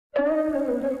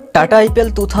Tata IPL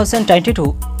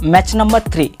 2022 match number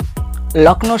 3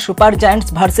 Lucknow Super Giants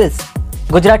vs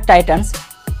Gujarat Titans,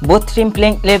 both team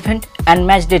playing 11 and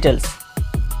match details.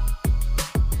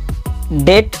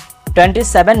 Date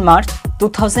 27 March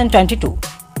 2022.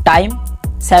 Time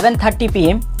 7:30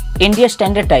 PM India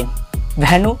Standard Time.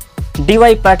 Venue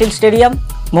DY Patil Stadium,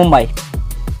 Mumbai.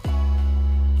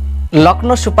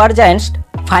 Lucknow Super Giants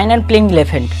final playing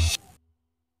 11.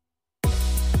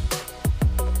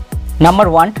 Number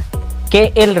 1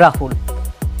 KL Rahul.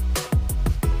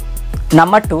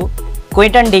 Number 2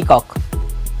 Quinton de Kock.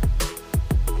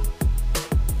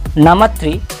 Number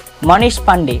 3 Manish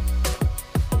Pandey.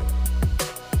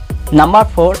 Number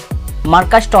 4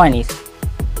 Stoinis.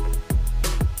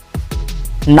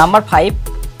 Number 5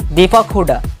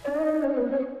 Hodda.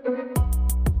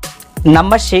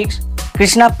 Number 6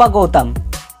 Goutam.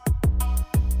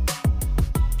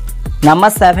 Number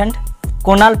 7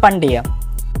 Pandya.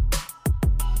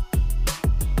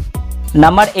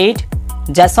 Number 8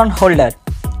 Hodda.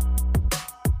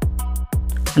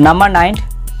 Number 9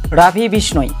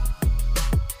 Bishnoi.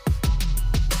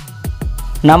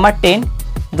 Number 10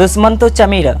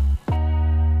 Chammera.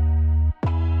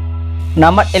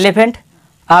 Number 11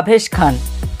 Khan.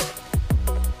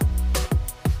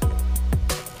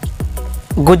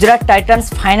 Gujarat Titans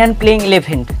final playing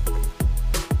 11.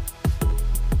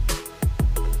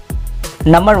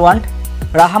 Number 1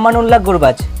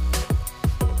 Gurbaz.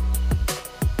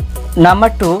 Number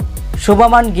 2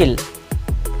 Gill.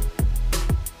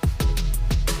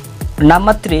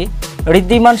 Number 3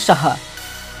 Saha.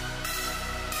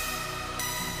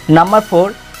 Number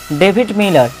 4 David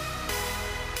Miller.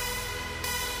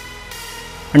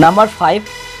 Number 5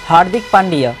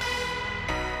 Pandya.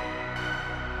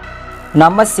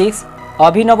 Number 6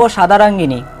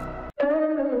 Sadarangani.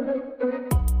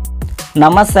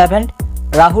 Number 7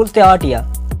 Rahul Tewatia.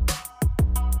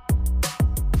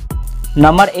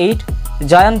 Number 8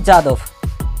 Yadav.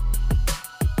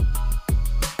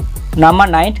 Number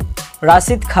 9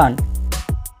 Rashid Khan.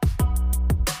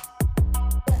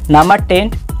 Number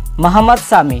 10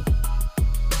 Shami.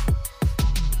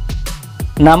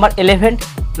 Number 11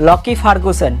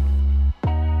 Ferguson.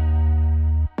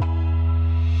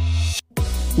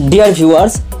 Dear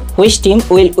viewers, which team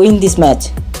will win this match?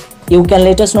 You can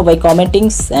let us know by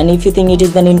commenting, and if you think it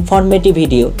is an informative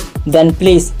video, then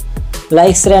please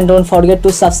like, share and don't forget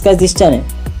to subscribe this channel.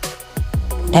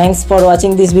 Thanks for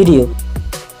watching this video.